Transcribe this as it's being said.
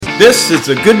This is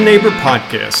the Good Neighbor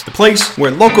Podcast, the place where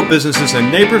local businesses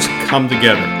and neighbors come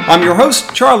together. I'm your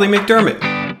host, Charlie McDermott.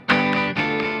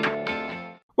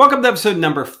 Welcome to episode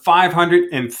number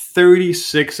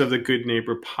 536 of the Good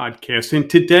Neighbor Podcast. And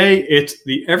today it's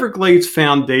the Everglades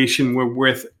Foundation. We're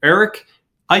with Eric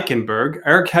Eichenberg.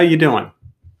 Eric, how you doing?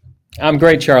 I'm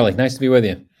great, Charlie. Nice to be with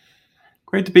you.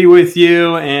 Great to be with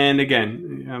you. And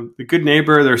again, the Good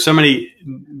Neighbor, there's so many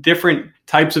different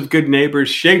types of good neighbors,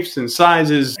 shapes and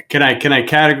sizes. Can I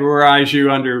categorize you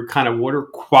under kind of water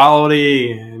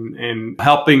quality and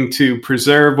helping to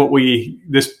preserve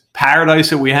this paradise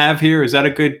that we have here? Is that a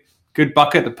good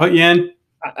bucket to put you in?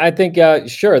 I think,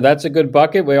 sure, that's a good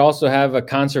bucket. We also have a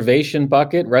conservation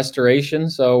bucket, restoration,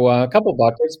 so a couple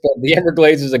buckets, but the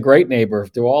Everglades is a great neighbor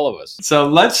to all of us. So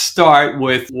let's start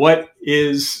with what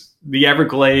is the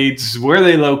Everglades, where are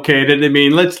they located? I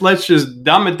mean, let's just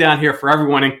dumb it down here for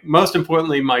everyone, and most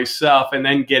importantly, myself, and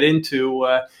then get into,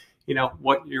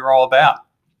 what you're all about.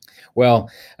 Well,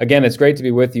 again, it's great to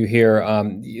be with you here.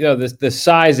 The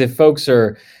size, if folks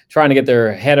are trying to get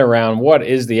their head around what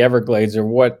is the Everglades or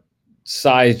what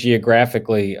size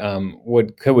geographically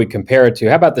could we compare it to?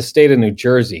 How about the state of New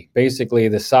Jersey? Basically,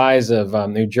 the size of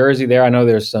New Jersey there. I know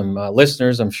there's some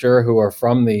listeners, I'm sure, who are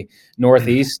from the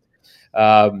Northeast.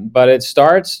 But it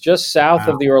starts just south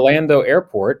of the Orlando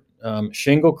airport,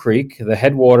 Shingle Creek, the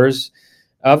headwaters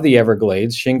of the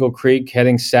Everglades. Shingle Creek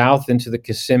heading south into the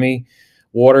Kissimmee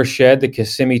watershed, the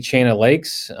Kissimmee chain of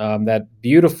lakes. That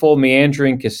beautiful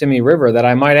meandering Kissimmee River that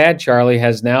I might add, Charlie,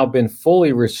 has now been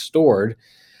fully restored.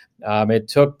 It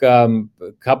took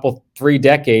 3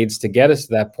 decades to get us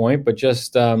to that point, but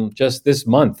just this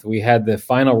month we had the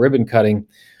final ribbon cutting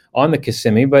on the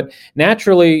Kissimmee. But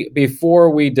naturally, before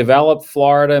we developed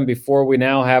Florida and before we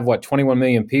now have, 21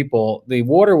 million people, the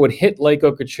water would hit Lake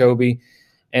Okeechobee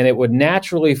and it would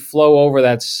naturally flow over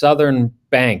that southern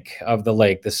bank of the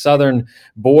lake, the southern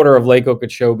border of Lake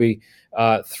Okeechobee,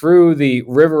 through the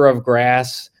River of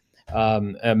Grass,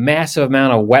 a massive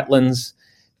amount of wetlands.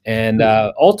 And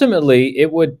ultimately,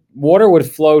 water would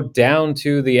flow down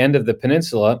to the end of the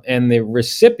peninsula, and the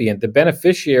recipient, the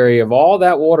beneficiary of all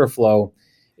that water flow,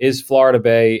 is Florida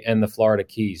Bay and the Florida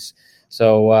Keys.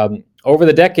 So over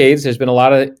the decades, there's been a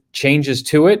lot of changes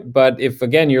to it. But if,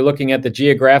 again, you're looking at the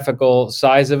geographical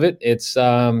size of it, it's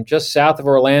just south of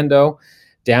Orlando,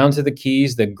 down to the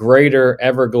Keys, the greater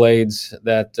Everglades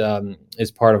that is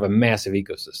part of a massive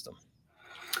ecosystem.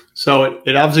 So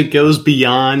it obviously goes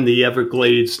beyond the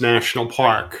Everglades National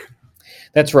Park.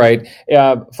 That's right.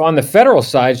 On the federal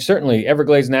side, certainly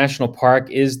Everglades National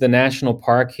Park is the national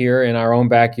park here in our own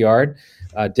backyard.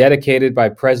 Dedicated by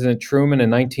President Truman in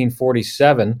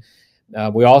 1947.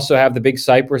 We also have the Big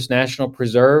Cypress National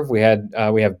Preserve. We have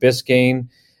Biscayne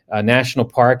National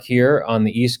Park here on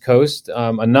the East Coast.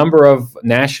 A number of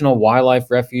national wildlife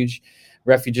refuges.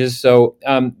 So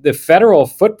the federal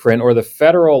footprint or the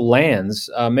federal lands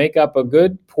make up a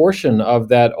good portion of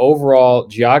that overall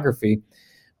geography.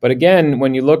 But again,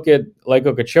 when you look at Lake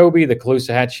Okeechobee, the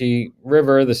Caloosahatchee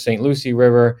River, the St. Lucie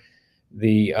River,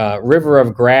 the River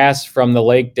of Grass from the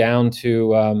lake down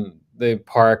to the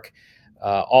park,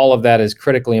 all of that is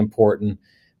critically important,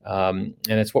 and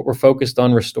it's what we're focused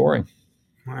on restoring.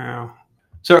 Wow.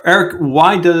 So, Eric,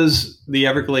 why does the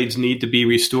Everglades need to be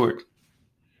restored?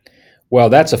 Well,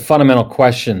 that's a fundamental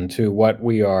question to what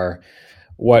we are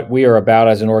about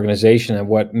as an organization, and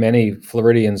what many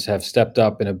Floridians have stepped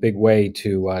up in a big way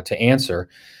to answer.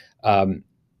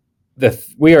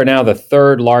 We are now the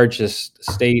third largest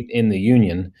state in the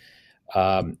union.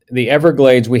 The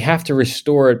Everglades, we have to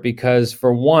restore it because,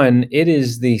 for one, it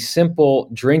is the simple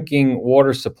drinking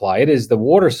water supply. It is the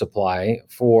water supply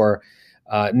for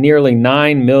nearly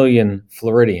 9 million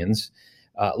Floridians,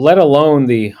 let alone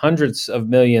the hundreds of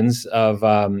millions of,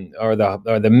 or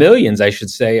the millions, I should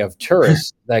say, of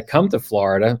tourists that come to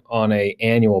Florida on an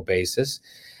annual basis.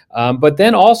 But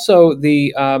then also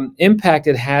the impact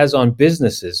it has on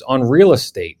businesses, on real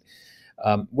estate.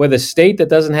 With a state that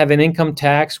doesn't have an income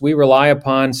tax, we rely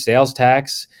upon sales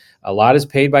tax. A lot is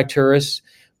paid by tourists.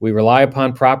 We rely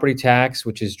upon property tax,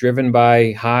 which is driven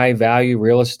by high value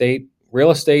real estate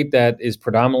that is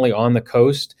predominantly on the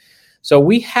coast. So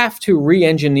we have to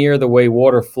re-engineer the way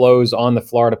water flows on the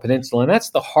Florida Peninsula. And that's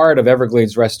the heart of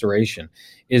Everglades restoration,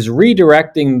 is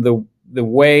redirecting the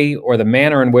way or the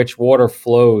manner in which water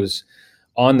flows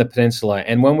on the peninsula.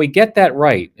 And when we get that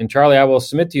right, and Charlie, I will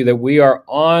submit to you that we are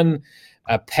on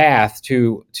a path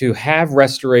to have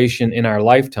restoration in our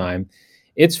lifetime.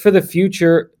 It's for the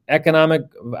future economic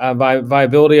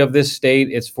viability of this state.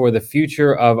 It's for the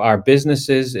future of our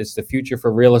businesses. It's the future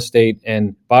for real estate.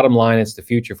 And bottom line, it's the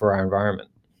future for our environment.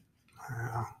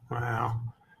 Wow.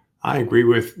 I agree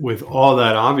with all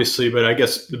that, obviously, but I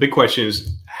guess the big question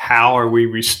is, how are we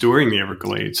restoring the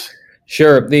Everglades?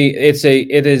 Sure.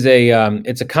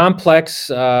 It's a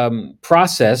complex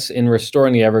process in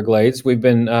restoring the Everglades. We've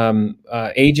been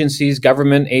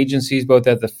government agencies, both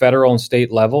at the federal and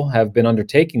state level, have been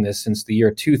undertaking this since the year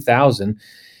 2000.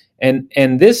 And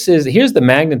here's the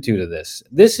magnitude of this.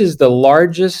 This is the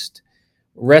largest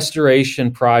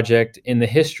restoration project in the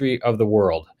history of the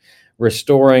world,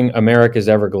 restoring America's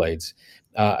Everglades.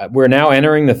 We're now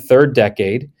entering the third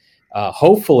decade.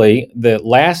 Hopefully the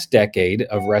last decade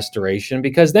of restoration,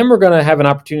 because then we're going to have an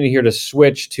opportunity here to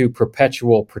switch to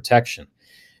perpetual protection.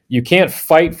 You can't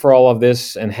fight for all of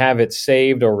this and have it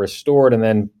saved or restored and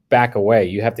then back away.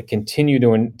 You have to continue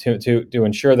to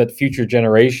ensure that future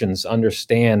generations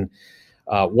understand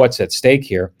what's at stake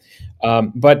here.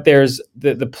 But there's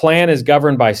the plan is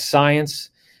governed by science.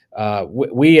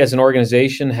 We as an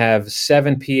organization have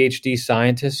 7 PhD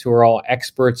scientists who are all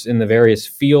experts in the various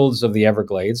fields of the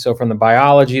Everglades. So from the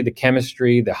biology, the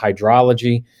chemistry, the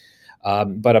hydrology,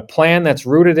 but a plan that's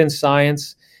rooted in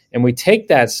science. And we take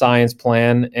that science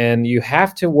plan, and you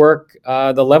have to work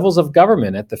the levels of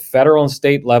government at the federal and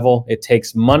state level. It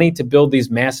takes money to build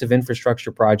these massive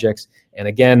infrastructure projects. And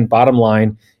again, bottom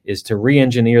line is to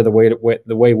re-engineer the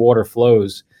way water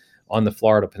flows on the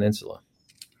Florida Peninsula.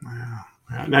 Wow.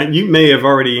 Now, you may have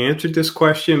already answered this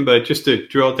question, but just to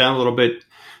drill it down a little bit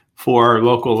for our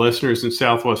local listeners in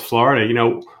Southwest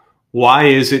Florida, why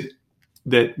is it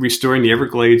that restoring the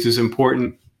Everglades is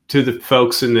important to the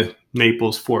folks in the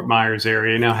Naples, Fort Myers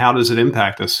area? Now, how does it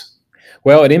impact us?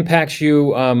 Well, it impacts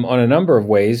you on a number of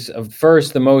ways.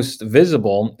 First, the most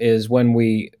visible is when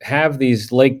we have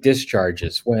these lake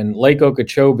discharges, when Lake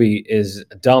Okeechobee is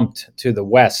dumped to the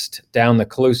west down the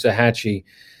Caloosahatchee,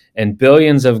 and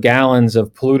billions of gallons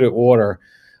of polluted water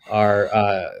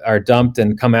are dumped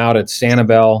and come out at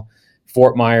Sanibel,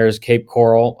 Fort Myers, Cape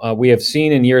Coral. We have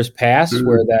seen in years past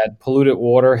where that polluted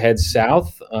water heads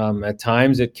south. At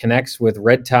times it connects with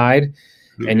red tide,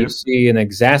 and you see an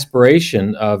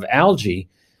exasperation of algae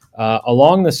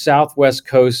along the southwest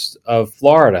coast of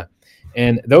Florida.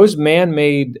 And those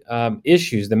man-made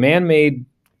issues, the man-made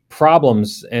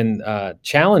problems and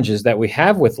challenges that we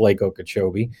have with Lake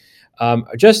Okeechobee,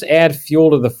 just add fuel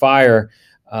to the fire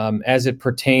as it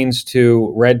pertains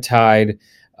to red tide.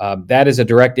 That is a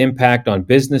direct impact on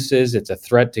businesses. It's a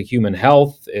threat to human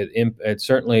health. It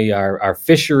certainly our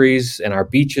fisheries and our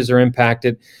beaches are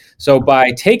impacted. So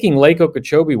by taking Lake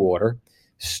Okeechobee water,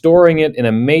 storing it in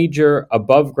a major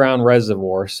above ground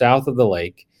reservoir south of the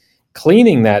lake,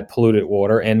 cleaning that polluted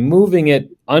water and moving it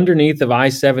underneath of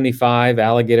I-75,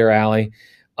 Alligator Alley,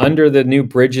 under the new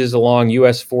bridges along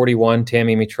US 41,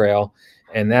 Tamiami Trail,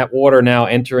 and that water now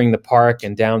entering the park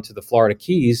and down to the Florida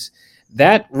Keys,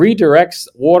 that redirects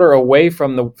water away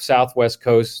from the southwest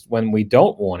coast when we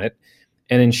don't want it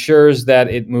and ensures that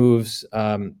it moves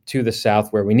to the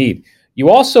south where we need. You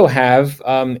also have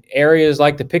areas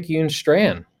like the Picayune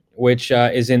Strand, which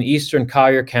is in eastern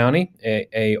Collier County,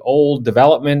 a old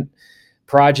development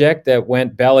project that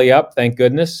went belly up, thank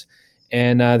goodness.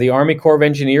 And the Army Corps of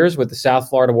Engineers with the South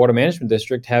Florida Water Management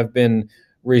District have been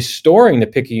restoring the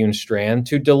Picayune Strand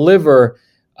to deliver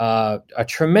a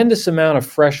tremendous amount of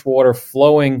fresh water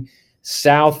flowing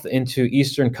south into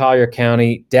eastern Collier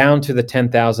County down to the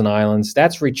 10,000 Islands.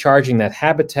 That's recharging that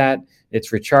habitat.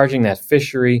 It's recharging that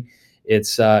fishery.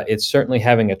 It's certainly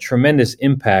having a tremendous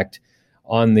impact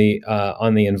on the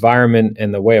environment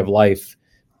and the way of life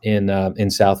in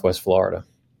Southwest Florida.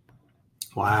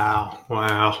 Wow.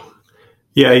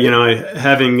 Yeah,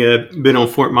 having been on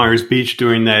Fort Myers Beach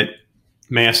during that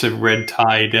massive red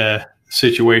tide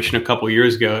situation a couple of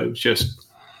years ago, it was just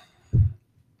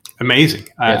amazing.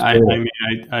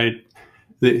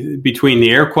 Between the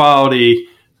air quality,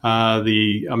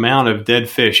 the amount of dead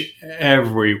fish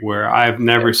everywhere, I've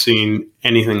never seen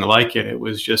anything like it. It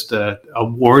was just a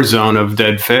war zone of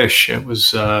dead fish. It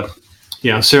was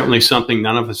certainly something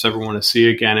none of us ever want to see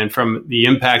again. And from the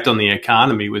impact on the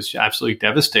economy was absolutely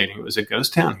devastating. It was a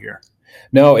ghost town here.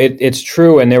 No, it's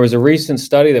true. And there was a recent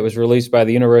study that was released by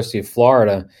the University of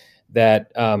Florida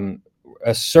that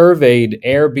surveyed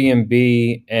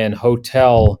Airbnb and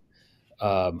hoteliers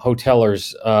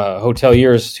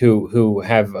who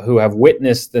have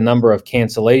witnessed the number of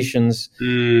cancellations,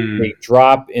 a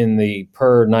drop in the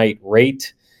per night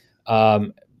rate,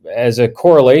 as a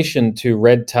correlation to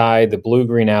red tide, the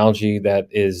blue-green algae that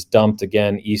is dumped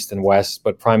again east and west,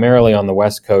 but primarily on the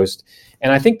west coast.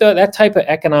 And I think that type of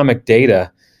economic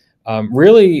data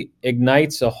really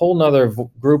ignites a whole nother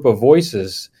group of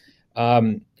voices,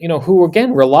 who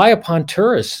again rely upon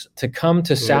tourists to come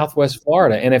to Southwest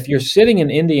Florida. And if you're sitting in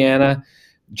Indiana,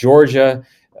 Georgia,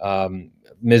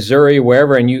 Missouri,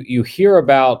 wherever, and you hear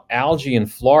about algae in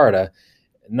Florida.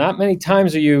 Not many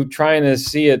times are you trying to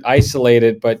see it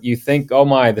isolated, but you think, oh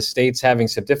my, the state's having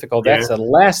some difficulty. That's the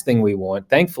last thing we want.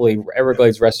 Thankfully,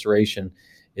 Everglades restoration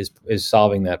is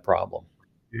solving that problem.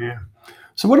 Yeah.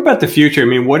 So what about the future? I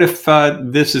mean, what if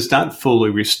this is not fully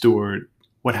restored?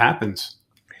 What happens?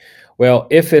 Well,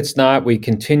 if it's not, we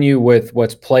continue with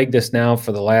what's plagued us now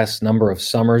for the last number of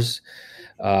summers.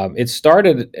 It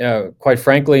started, quite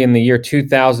frankly, in the year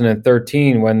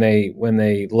 2013 when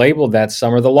they labeled that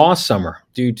summer the lost summer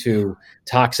due to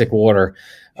toxic water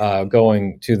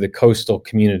going to the coastal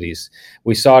communities.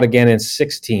 We saw it again in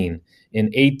 16, in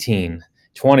 18,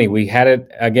 20. We had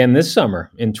it again this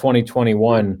summer in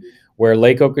 2021, where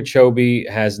Lake Okeechobee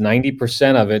has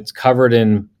 90% of it covered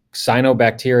in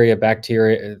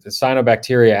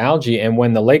cyanobacteria algae. And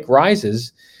when the lake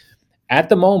rises, at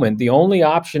the moment, the only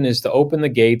option is to open the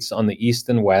gates on the east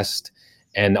and west,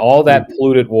 and all that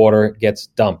polluted water gets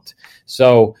dumped.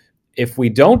 So if we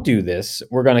don't do this,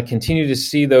 we're going to continue to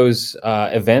see those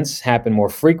events happen more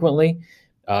frequently.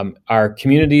 Our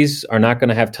communities are not going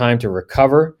to have time to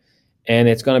recover, and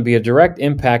it's going to be a direct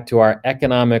impact to our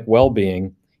economic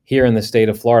well-being here in the state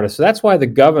of Florida. So that's why the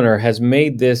governor has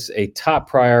made this a top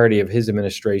priority of his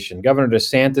administration. Governor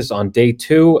DeSantis on day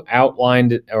 2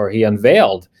 he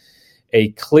unveiled a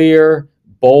clear,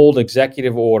 bold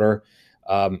executive order.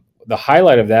 The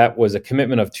highlight of that was a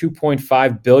commitment of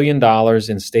 $2.5 billion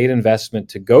in state investment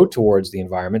to go towards the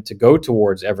environment, to go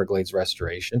towards Everglades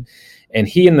restoration. And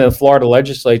he and the Florida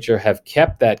legislature have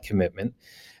kept that commitment.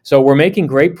 So we're making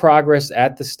great progress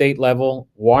at the state level.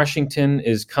 Washington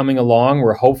is coming along.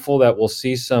 We're hopeful that we'll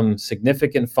see some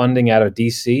significant funding out of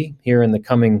D.C. here in the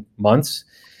coming months.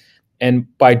 And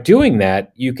by doing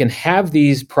that, you can have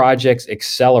these projects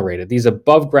accelerated, these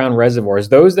above ground reservoirs.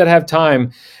 Those that have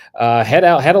time, head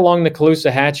along the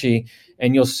Caloosahatchee,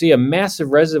 and you'll see a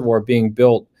massive reservoir being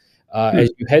built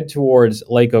as you head towards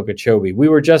Lake Okeechobee. We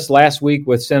were just last week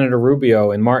with Senator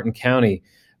Rubio in Martin County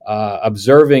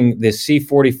observing the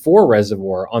C-44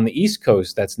 reservoir on the East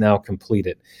Coast that's now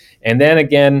completed. And then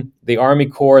again, the Army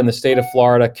Corps in the state of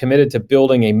Florida committed to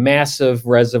building a massive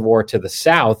reservoir to the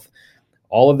south.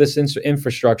 All of this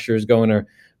infrastructure is going to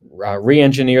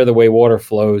re-engineer the way water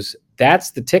flows.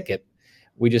 That's the ticket.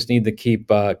 We just need to keep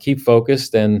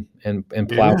focused and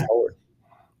plow forward.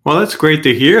 Well, that's great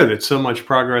to hear that so much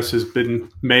progress has been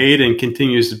made and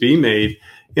continues to be made.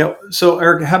 So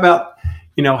Eric, how about,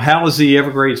 how is the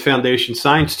Everglades Foundation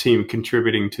science team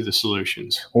contributing to the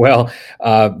solutions? Well,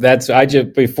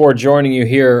 before joining you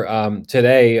here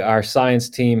today, our science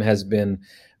team has been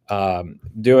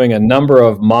doing a number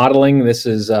of modeling. This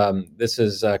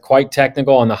is quite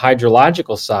technical on the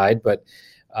hydrological side, but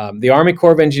the Army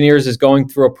Corps of Engineers is going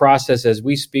through a process as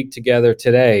we speak together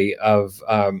today of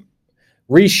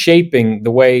reshaping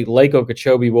the way Lake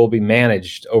Okeechobee will be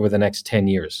managed over the next 10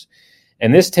 years.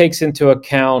 And this takes into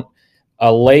account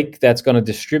a lake that's going to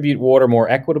distribute water more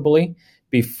equitably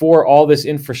before all this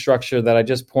infrastructure that I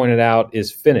just pointed out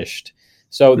is finished.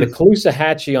 So the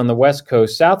Caloosahatchee on the west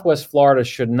coast, Southwest Florida,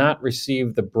 should not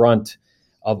receive the brunt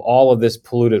of all of this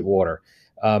polluted water.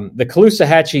 The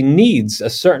Caloosahatchee needs a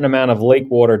certain amount of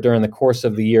lake water during the course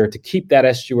of the year to keep that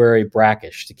estuary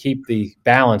brackish, to keep the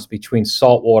balance between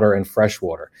salt water and fresh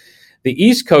water. The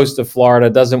east coast of Florida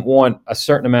doesn't want a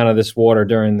certain amount of this water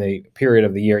during the period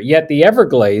of the year. Yet the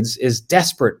Everglades is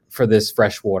desperate for this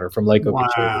fresh water from Lake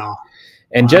Okeechobee. Wow.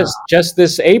 And just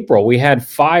this April, we had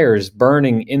fires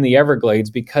burning in the Everglades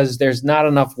because there's not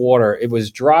enough water. It was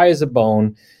dry as a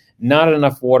bone, not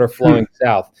enough water flowing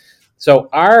south. So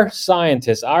our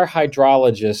scientists, our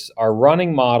hydrologists are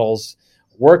running models,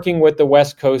 working with the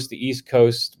West Coast, the East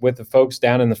Coast, with the folks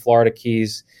down in the Florida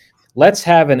Keys. Let's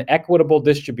have an equitable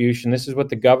distribution. This is what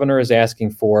the governor is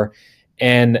asking for.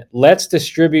 And let's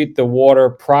distribute the water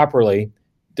properly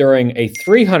during a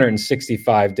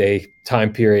 365-day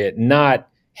time period, not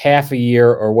half a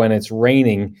year or when it's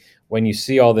raining, when you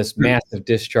see all this massive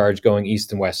discharge going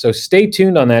east and west. So stay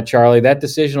tuned on that, Charlie. That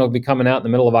decision will be coming out in the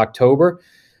middle of October,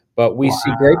 but we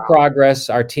see great progress.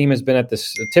 Our team has been at the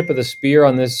tip of the spear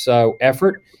on this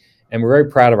effort, and we're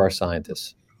very proud of our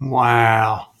scientists.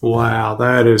 Wow.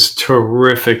 That is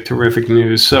terrific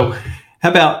news. So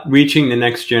how about reaching the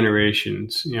next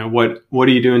generations? What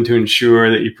are you doing to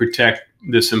ensure that you protect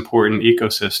this important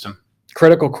ecosystem?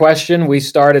 Critical question. We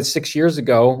started 6 years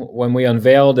ago when we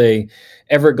unveiled a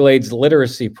Everglades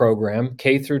literacy program,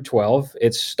 K through 12.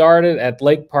 It started at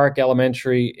Lake Park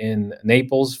Elementary in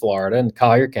Naples, Florida, in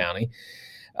Collier County.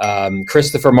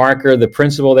 Christopher Marker, the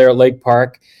principal there at Lake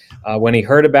Park, When he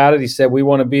heard about it, he said, we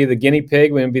want to be the guinea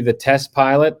pig, we want to be the test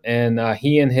pilot. And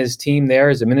he and his team there,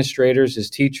 his administrators, his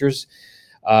teachers,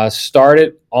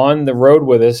 started on the road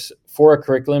with us for a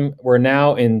curriculum. We're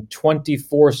now in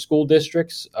 24 school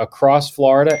districts across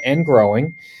Florida and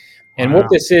growing. And What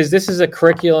this is a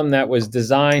curriculum that was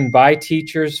designed by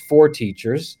teachers for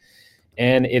teachers,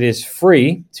 and it is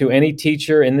free to any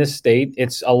teacher in this state.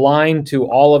 It's aligned to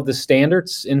all of the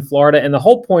standards in Florida. And the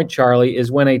whole point, Charlie,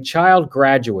 is when a child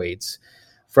graduates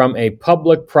from a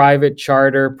public, private,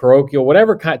 charter, parochial,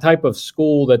 whatever type of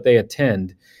school that they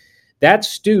attend, that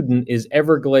student is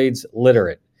Everglades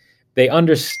literate. They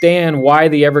understand why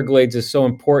the Everglades is so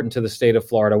important to the state of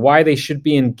Florida, why they should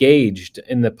be engaged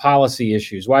in the policy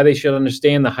issues, why they should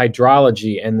understand the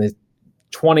hydrology and the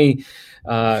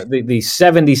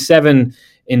 77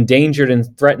 endangered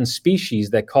and threatened species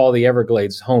that call the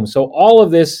Everglades home. So all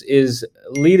of this is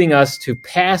leading us to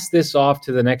pass this off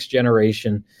to the next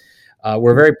generation.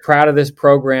 We're very proud of this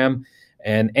program.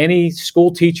 And any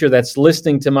school teacher that's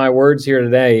listening to my words here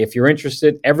today, if you're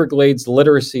interested,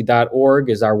 evergladesliteracy.org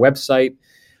is our website.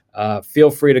 Feel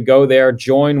free to go there,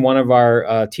 join one of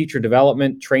our teacher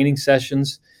development training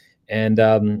sessions, and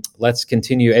let's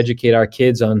continue to educate our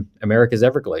kids on America's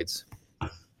Everglades.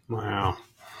 Wow.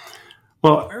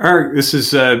 Well, Eric, this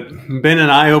has been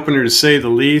an eye-opener to say the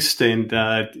least. And,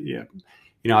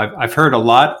 I've heard a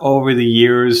lot over the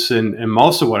years, and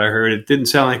most of what I heard, it didn't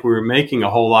sound like we were making a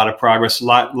whole lot of progress, a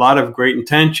lot of great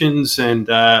intentions. And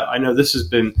I know this has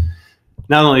been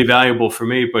not only valuable for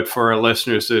me, but for our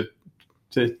listeners to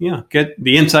get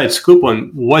the inside scoop on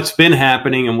what's been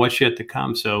happening and what's yet to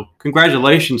come. So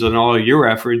congratulations on all of your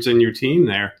efforts and your team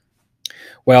there.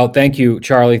 Well, thank you,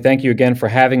 Charlie. Thank you again for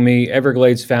having me.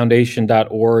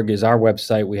 Evergladesfoundation.org is our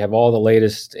website. We have all the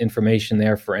latest information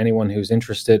there for anyone who's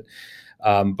interested.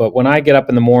 But when I get up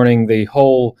in the morning, we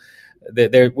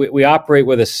operate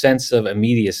with a sense of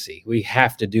immediacy. We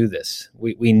have to do this.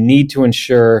 We need to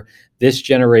ensure this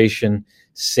generation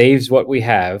saves what we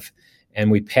have, and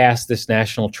we pass this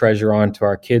national treasure on to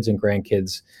our kids and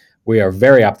grandkids. We are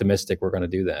very optimistic we're going to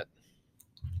do that.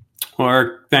 Well,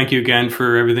 Eric, thank you again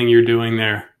for everything you're doing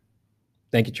there.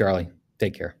 Thank you, Charlie.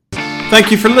 Take care. Thank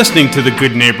you for listening to the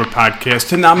Good Neighbor Podcast.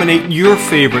 To nominate your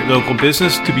favorite local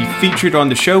business to be featured on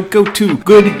the show, go to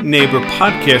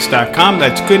goodneighborpodcast.com.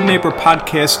 That's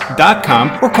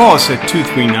goodneighborpodcast.com, or call us at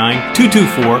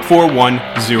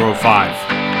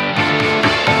 239-224-4105.